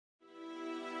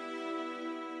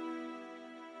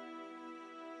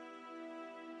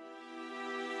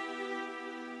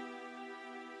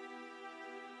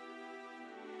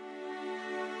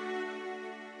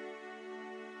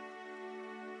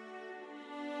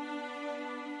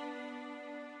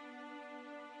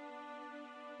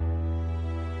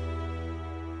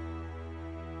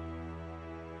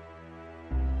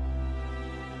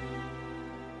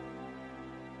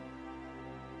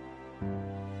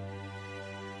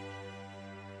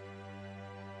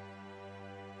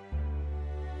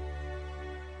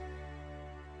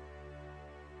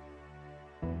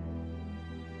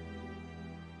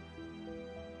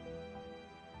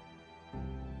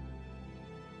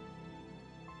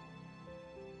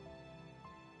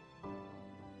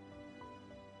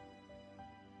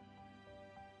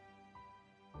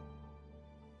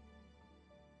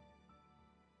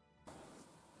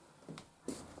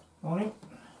Morning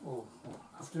or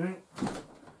afternoon.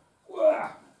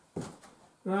 Wah!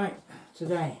 Right,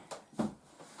 today, what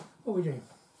are we doing?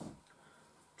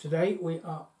 Today we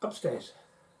are upstairs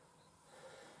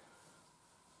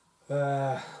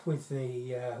with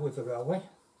the railway,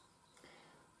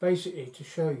 basically to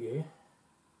show you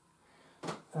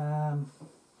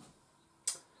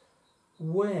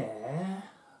where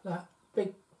that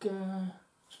big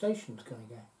station's going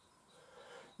to go.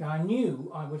 Now I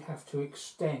knew I would have to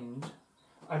extend.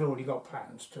 I'd already got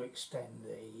plans to extend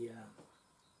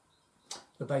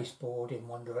the baseboard in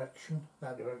one direction,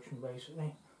 that direction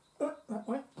basically, that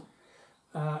way,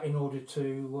 in order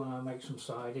to make some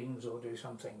sidings or do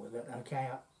something with it. Okay,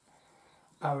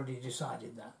 I already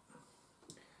decided that.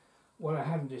 What I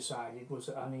hadn't decided was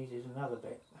that I needed another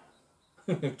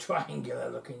bit, triangular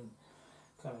looking,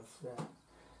 kind of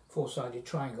four-sided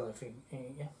triangle, if you,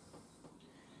 yeah.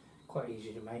 Quite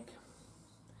easy to make.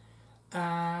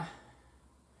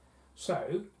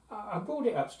 So I brought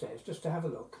it upstairs just to have a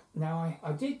look. Now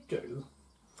I did do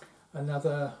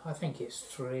another, I think it's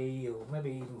 3 or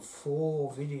maybe even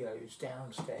 4 videos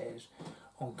downstairs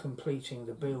on completing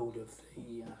the build of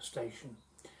the station.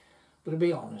 But to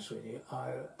be honest with you,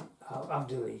 I've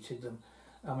deleted them.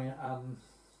 I mean,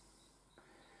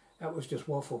 that was just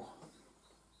waffle,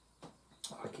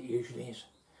 like it usually is.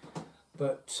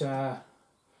 But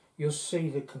you'll see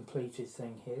the completed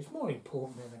thing here. It's more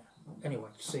important, isn't it? Anyway,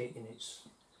 to see it in it's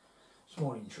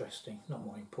more interesting. Not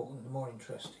more important, more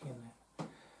interesting, isn't it?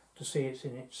 To see it's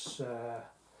in its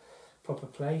proper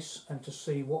place and to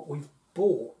see what we've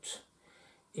bought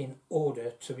in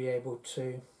order to be able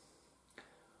to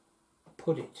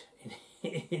put it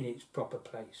in its proper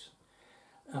place.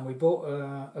 And we bought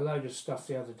a load of stuff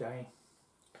the other day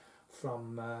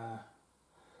from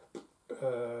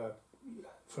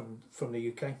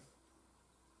the UK.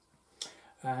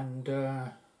 And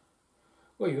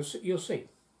well, you'll see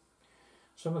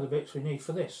some of the bits we need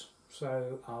for this.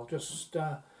 So I'll just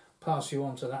pass you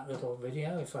on to that little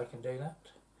video if I can do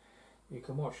that. You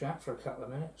can watch that for a couple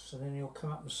of minutes, and then you'll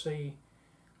come up and see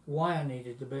why I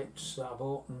needed the bits that I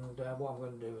bought and what I'm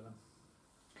going to do with them.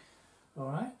 All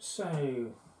right.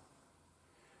 So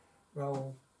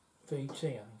roll VT, I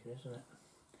think it is, isn't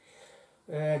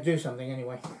it? Do something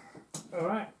anyway. All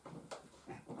right.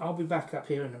 I'll be back up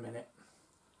here in a minute.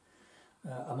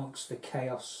 Amongst the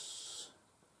chaos.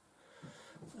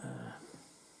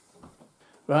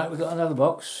 Right, we've got another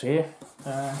box here.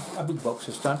 A big box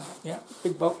this time. Yeah,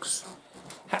 big box.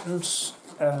 Hattons.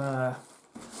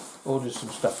 Ordered some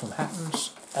stuff from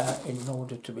Hattons in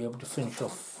order to be able to finish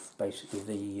off basically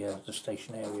the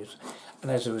station areas.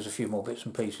 And as there was a few more bits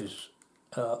and pieces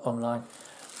online,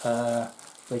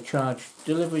 they charge,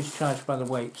 deliveries charged by the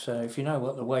weight. So if you know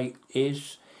what the weight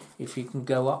is, if you can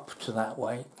go up to that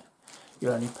weight,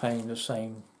 you're only paying the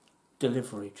same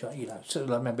delivery charge, you know, so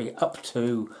like maybe up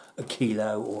to a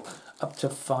kilo or up to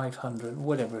 500,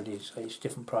 whatever it is. It's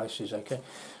different prices, okay?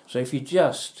 So if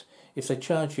they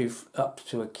charge you up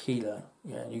to a kilo,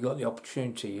 yeah, and you got the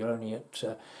opportunity, you're only at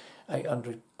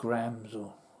 800 grams,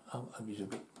 or I'll use a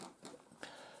bit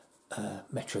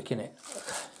metric in it.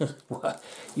 Well,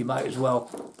 you might as well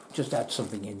just add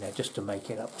something in there just to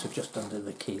make it up to just under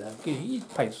the kilo. You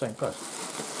pay the same price.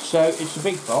 So it's a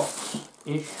big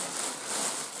box-ish,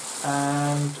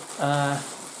 and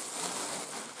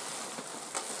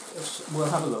we'll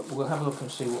have a look. We'll have a look and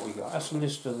see what we got. That's a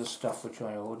list of the stuff which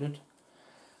I ordered.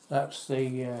 That's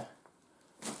the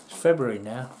it's February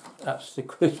now. That's the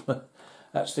Christmas.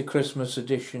 That's the Christmas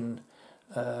edition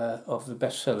of the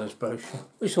bestsellers brochure.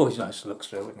 It's always nice to look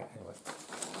through, isn't it? Anyway,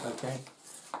 okay.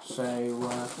 So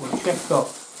we'll check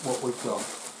off what we've got.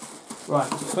 Right.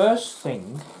 The first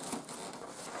thing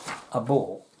I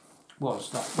bought was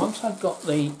that once I'd got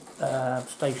the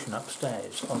station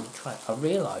upstairs on the track, I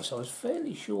realised I was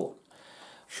fairly short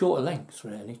of length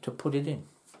really to put it in.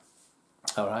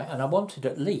 All right, and I wanted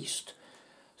at least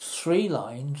 3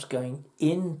 lines going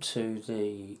into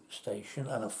the station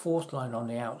and a 4th line on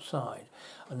the outside,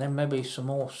 and then maybe some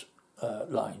more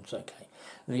lines. Okay,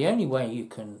 the only way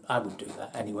I would do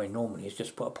that anyway normally is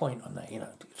just put a point on there. You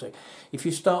know, so if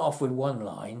you start off with 1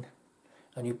 line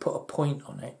and you put a point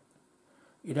on it,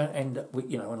 you don't end up with,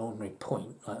 you know, an ordinary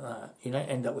point like that. You don't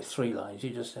end up with 3 lines.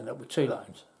 You just end up with 2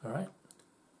 lines. All right.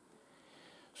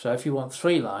 So if you want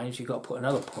 3 lines, you've got to put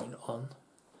another point on.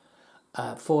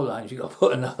 4 lines, you've got to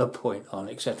put another point on,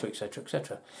 etc., etc.,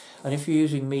 etc. And if you're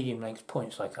using medium length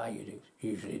points like I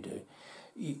usually do,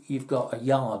 you've got a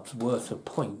yard's worth of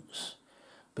points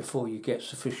before you get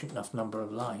sufficient enough number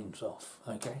of lines off.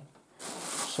 Okay.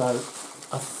 So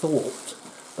I thought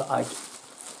that I'd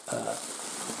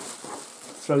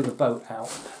throw the boat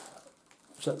out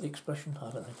Is that the expression? I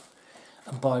don't know.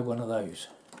 And buy one of those.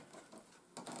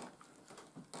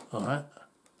 Alright.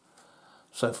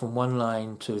 So from 1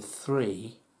 line to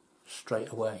 3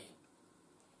 straight away.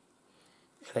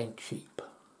 It ain't cheap.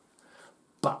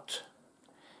 But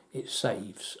it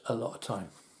saves a lot of time.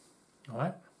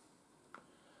 Alright.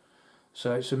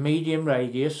 So it's a medium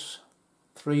radius,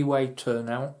 3-way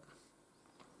turnout,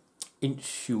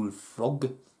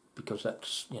 Insulfrog, because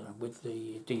that's, you know, with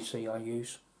the DC I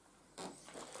use.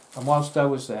 And whilst I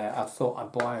was there, I thought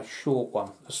I'd buy a short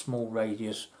one, a small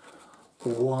radius,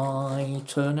 Y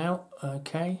turnout,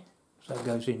 okay? So it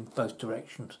goes in both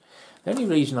directions. The only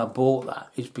reason I bought that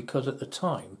is because at the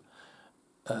time,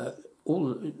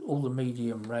 all the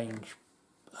medium range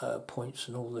points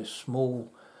and all the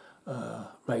small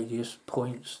radius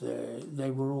points,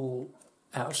 they were all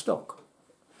out of stock.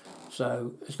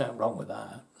 So there's nothing wrong with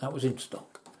that. That was in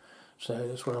stock. So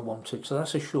that's what I wanted. So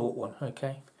that's a short one,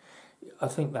 okay? I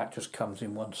think that just comes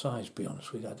in one size, to be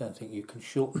honest with you. I don't think you can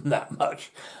shorten that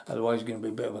much. Otherwise it's going to be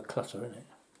a bit of a clutter, isn't it?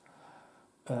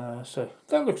 So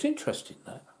that looks interesting,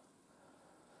 that.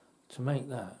 To make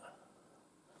that.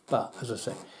 But, as I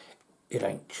say, it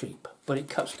ain't cheap. But it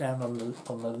cuts down on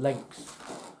the length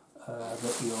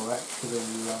that you're actually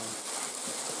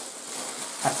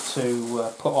have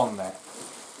to put on there.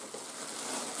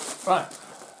 Right.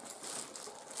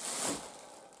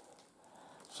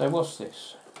 So what's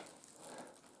this?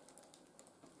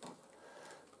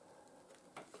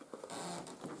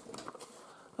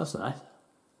 That's nice.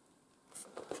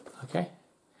 Okay.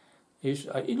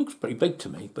 It looks pretty big to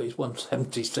me, but it's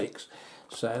 176.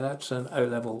 So that's an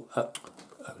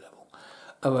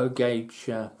O gauge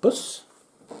bus.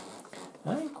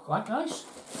 Quite nice.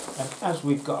 And as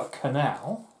we've got a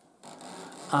canal,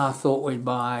 I thought we'd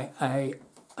buy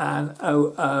an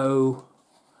OO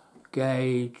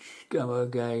gauge,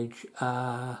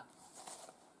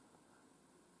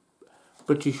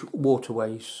 British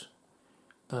Waterways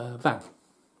van.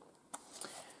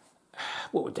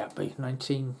 What would that be?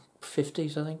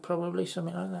 1950s, I think, probably,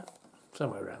 something like that.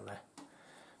 Somewhere around there.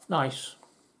 Nice.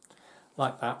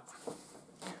 Like that.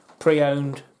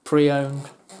 Pre-owned.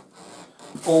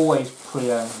 Always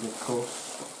pre-owned, of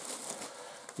course.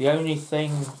 The only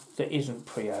thing that isn't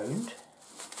pre-owned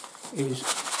is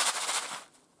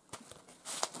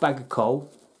bag of coal,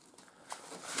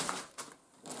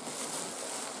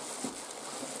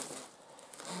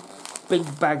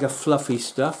 big bag of fluffy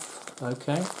stuff,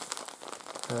 okay,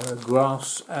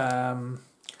 grass,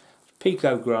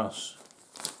 pico grass,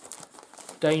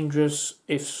 dangerous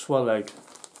if swallowed.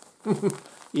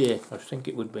 Yeah, I think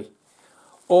it would be.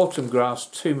 Autumn grass,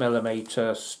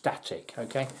 2mm static,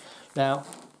 okay. Now,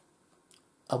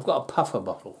 I've got a puffer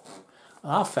bottle.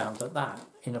 I found that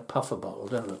in a puffer bottle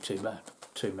don't look too bad.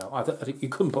 2mm. I think you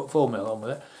couldn't put 4mm on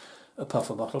with it, a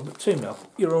puffer bottle, but 2mm.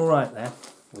 You're all right there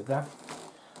with that.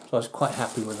 So I was quite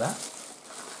happy with that.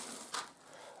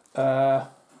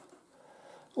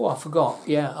 Oh, I forgot.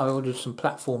 Yeah, I ordered some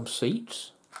platform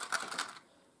seats.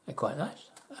 They're quite nice.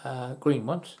 Green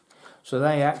ones. So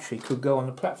they actually could go on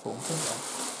the platform, couldn't they?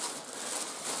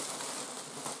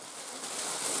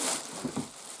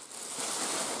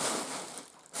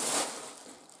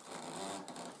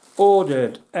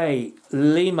 Ordered a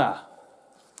Lima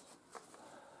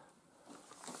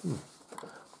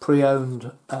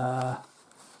pre-owned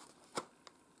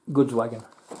goods wagon.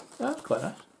 That's quite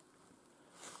nice.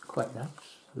 Quite nice.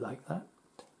 I like that.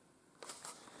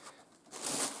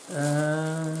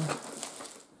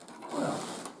 Well,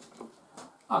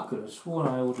 I could have sworn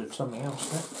I ordered something else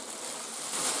there.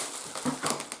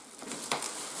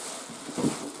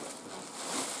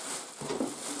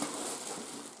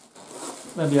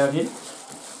 Maybe I didn't.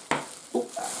 Oh.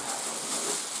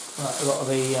 Right, a lot of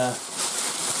the...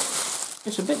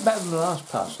 it's a bit better than the last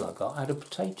parcel I got. I had a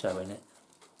potato in it.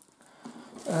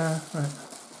 Right.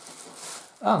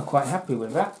 I'm quite happy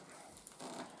with that.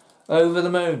 Over the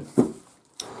moon.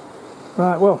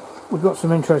 Right, well, we've got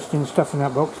some interesting stuff in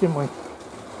that box, didn't we?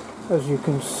 As you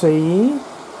can see,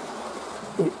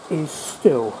 it is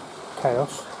still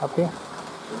chaos up here.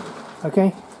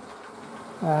 Okay.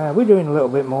 We're doing a little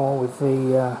bit more with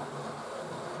the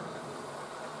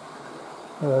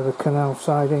canal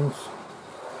sidings.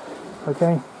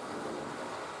 Okay,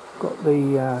 got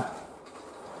the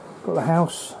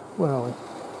house. Where are we?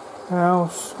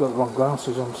 House. Got the wrong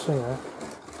glasses on to see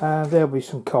that. There'll be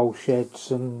some coal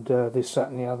sheds and this, that,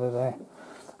 and the other there.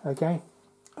 Okay,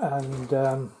 and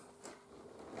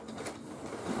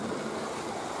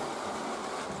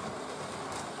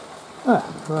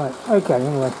right. Okay.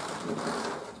 Anyway.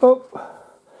 Oh,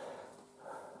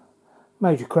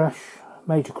 major crash.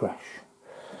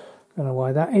 Don't know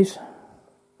why that is.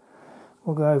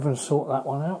 we'll go over and sort that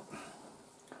one out,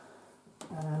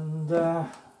 and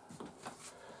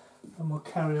we'll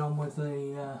carry on with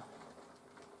the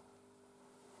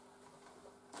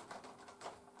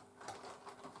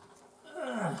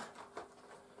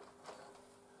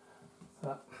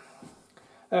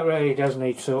that really does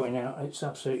need sorting out. It's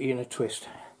absolutely in a twist.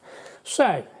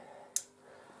 So,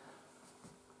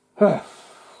 right,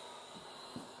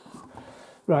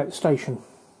 the station.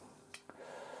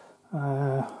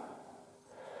 That's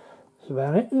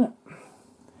about it, isn't it?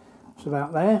 It's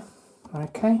about there.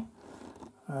 Okay.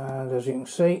 And as you can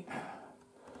see,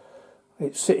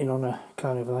 it's sitting on a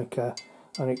kind of like an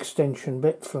extension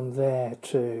bit from there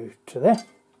to there.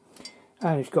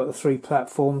 And it's got the 3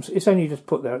 platforms. It's only just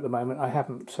put there at the moment. I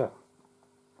haven't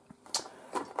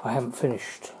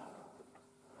finished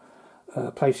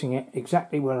placing it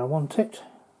exactly where I want it,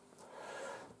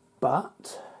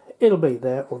 but it'll be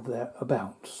there or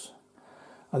thereabouts.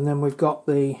 And then we've got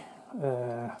the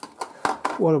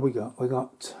what have we got? We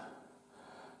got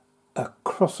a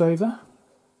crossover,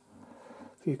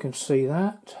 if you can see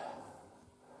that,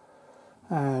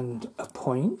 and a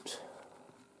point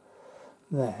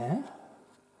there,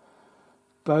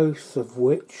 both of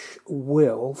which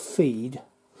will feed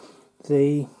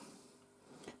the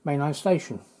mainline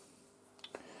station.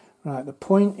 Right, the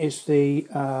point is the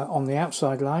on the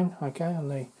outside line, okay, on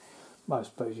the, well, I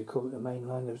suppose you call it the main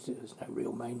line, there's no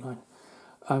real main line.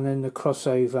 And then the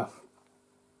crossover,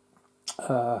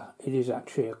 it is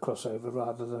actually a crossover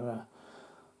rather than a,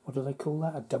 what do they call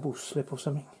that, a double slip or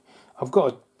something. I've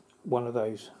got one of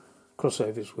those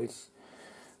crossovers with,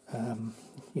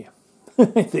 yeah,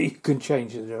 that you can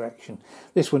change the direction.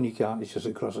 This one you can't, it's just a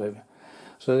crossover.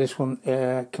 So this one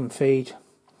can feed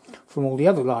from all the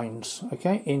other lines,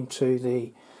 okay, into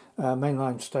the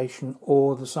mainline station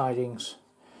or the sidings,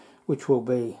 which will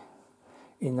be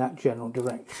in that general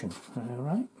direction.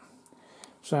 Alright,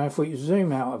 so if we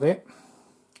zoom out of it,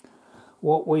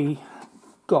 what we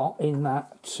got in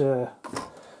that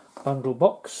bundle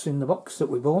box, in the box that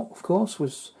we bought, of course,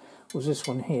 was this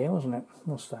one here, wasn't it?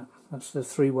 What's that? That's the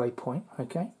 3-way point,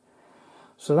 okay?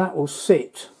 So that will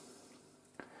sit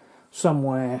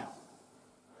somewhere,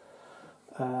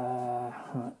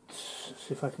 let's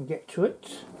see if I can get to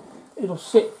it. It'll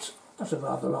sit, that's a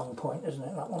rather long point, isn't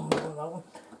it? That one, that one.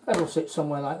 That'll sit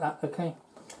somewhere like that, okay?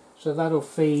 So that'll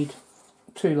feed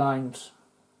 2 lines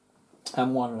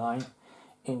and 1 line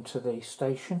into the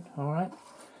station, alright?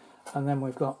 And then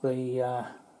we've got the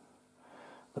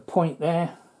point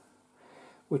there,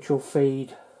 which will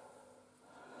feed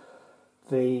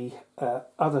the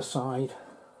other side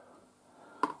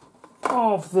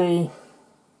of the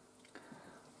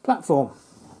platform.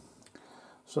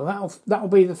 So that'll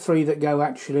be the 3 that go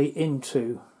actually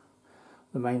into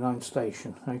the mainline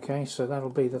station. Okay, so that'll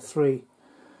be the 3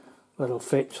 that'll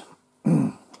fit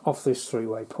off this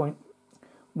 3-way point.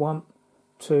 1,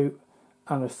 2,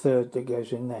 and a 3rd that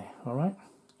goes in there. All right.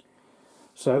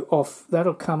 So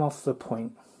that'll come off the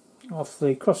point, off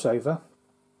the crossover.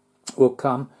 Will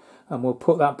come, and we'll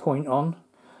put that point on,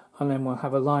 and then we'll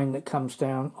have a line that comes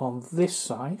down on this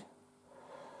side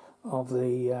of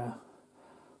the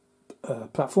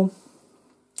platform,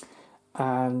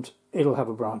 and it'll have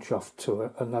a branch off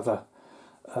to another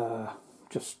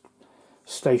just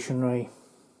stationary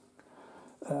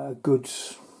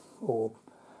goods, or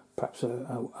perhaps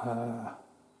a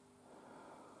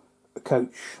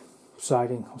coach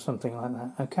siding or something like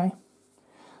that. Okay,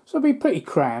 so it'll be pretty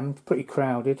crammed, pretty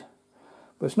crowded,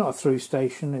 but it's not a through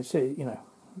station. It's, you know,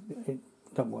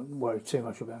 don't worry too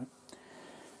much about it.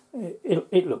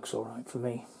 It looks all right for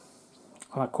me.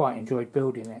 I quite enjoyed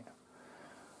building it.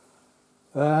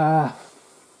 Yeah,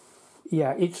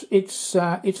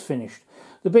 it's finished.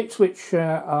 The bits which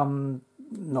I'm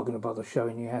not going to bother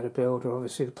showing you how to build are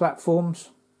obviously the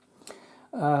platforms,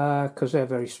 because they're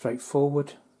very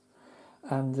straightforward,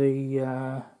 and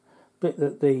the bit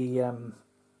that the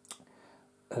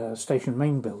station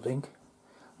main building,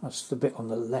 that's the bit on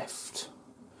the left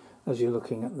as you're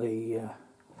looking at the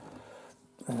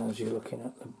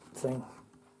thing.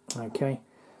 Okay,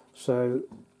 so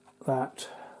that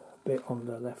bit on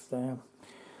the left there,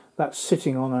 that's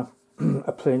sitting on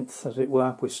a plinth, as it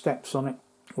were, with steps on it,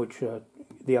 which are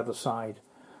the other side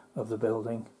of the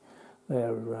building.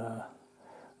 They're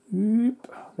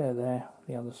there,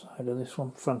 the other side of this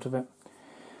one, front of it.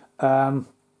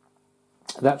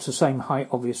 That's the same height,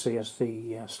 obviously, as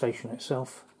the station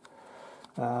itself.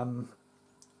 So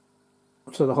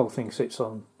the whole thing sits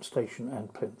on station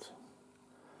and plinth.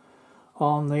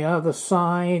 On the other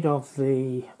side of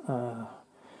the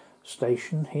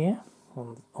station here,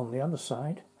 on the other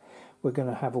side, we're going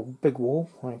to have a big wall,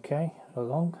 okay,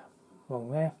 along,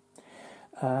 along there,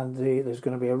 and there's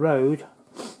going to be a road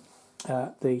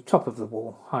at the top of the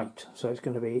wall height, so it's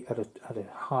going to be at a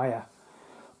higher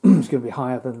it's going to be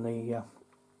higher than the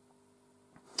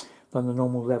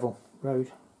normal level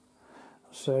road.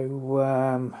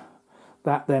 So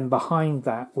that then behind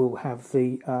that will have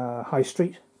the high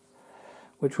street,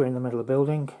 which we're in the middle of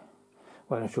building.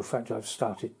 Well, in actual fact,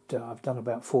 I've done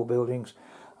about 4 buildings.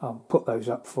 I'll put those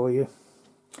up for you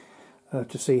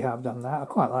to see how I've done that. I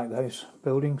quite like those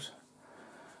buildings.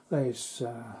 There's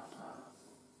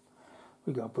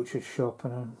we got a butcher's shop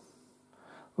and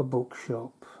a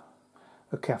bookshop,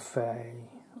 a cafe.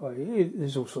 Well,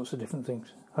 there's all sorts of different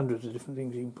things, hundreds of different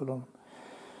things you can put on.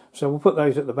 So we'll put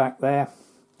those at the back there,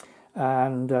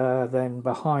 and then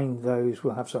behind those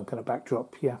we'll have some kind of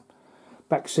backdrop,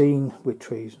 back scene with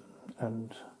trees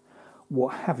and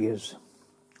what have yous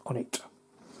on it.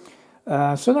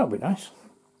 So that'll be nice.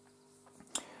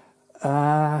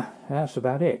 That's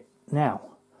about it. Now,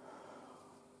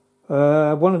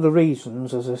 one of the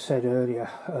reasons, as I said earlier,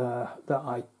 that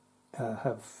I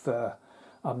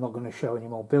I'm not going to show any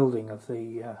more building of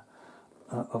the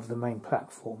main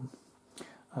platform.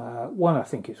 One, I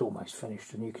think it's almost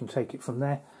finished and you can take it from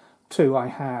there. 2, I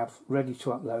have ready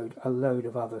to upload a load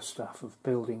of other stuff of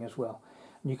building as well.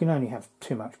 And you can only have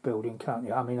too much building, can't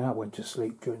you? I mean, I went to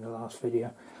sleep during the last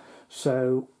video,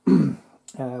 so we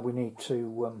need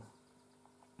to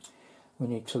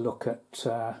look at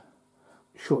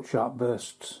short, sharp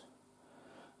bursts,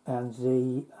 and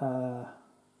the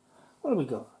what have we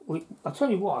got? I'll tell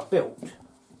you what I built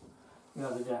the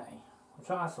other day, which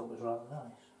I thought was rather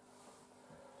nice.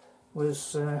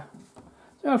 Was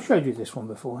I've showed you this one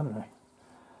before, haven't I?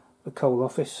 The coal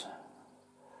office.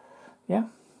 Yeah,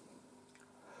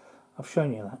 I've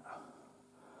shown you that.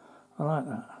 I like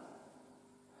that.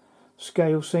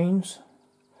 Scale scenes.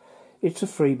 It's a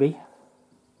freebie,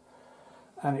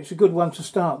 and it's a good one to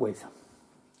start with.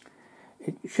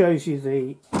 It shows you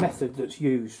the method that's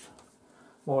used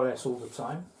more or less all the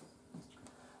time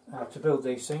to build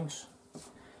these things.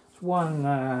 It's one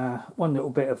little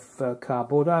bit of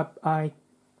cardboard. I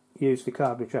used the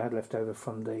card which I had left over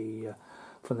from the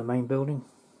main building.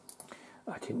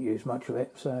 I didn't use much of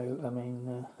it, so I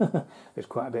mean there's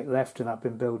quite a bit left, and I've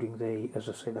been building as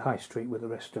I say, the high street with the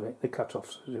rest of it, the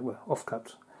cut-offs as it were,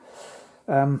 off-cuts.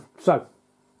 So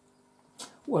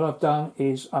what I've done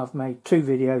is I've made 2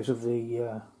 videos of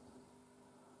the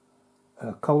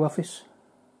coal office.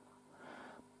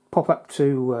 Pop up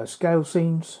to scale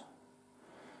scenes.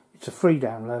 It's a free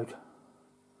download.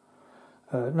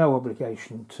 No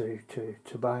obligation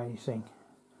to buy anything.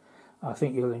 I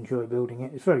think you'll enjoy building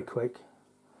it. It's very quick,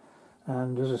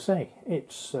 and as I say,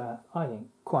 it's I think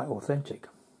quite authentic.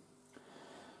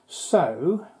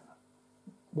 So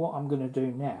what I'm going to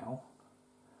do now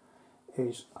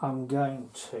is I'm going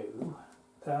to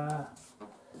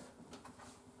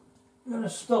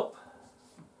stop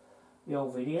the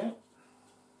old video.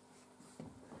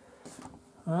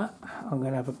 I'm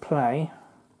going to have a play.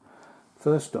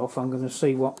 First off, I'm going to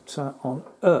see what on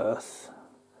earth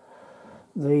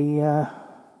that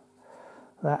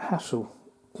hassle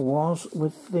was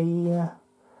with the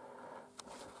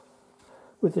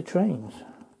trains.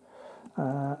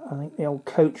 I think the old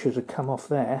coaches have come off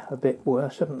there a bit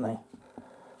worse, haven't they?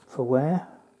 For wear.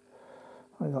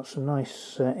 I've got some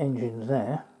nice engines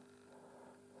there,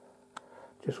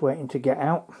 just waiting to get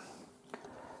out.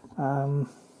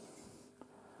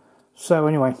 So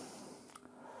anyway,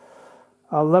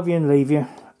 I'll love you and leave you,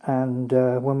 and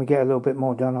when we get a little bit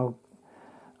more done,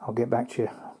 I'll get back to you.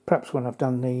 Perhaps when I've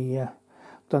done the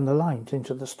lines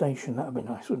into the station. That would be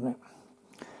nice, wouldn't it?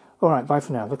 All right, bye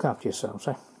for now. Look after yourselves,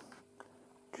 eh?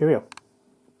 Cheerio.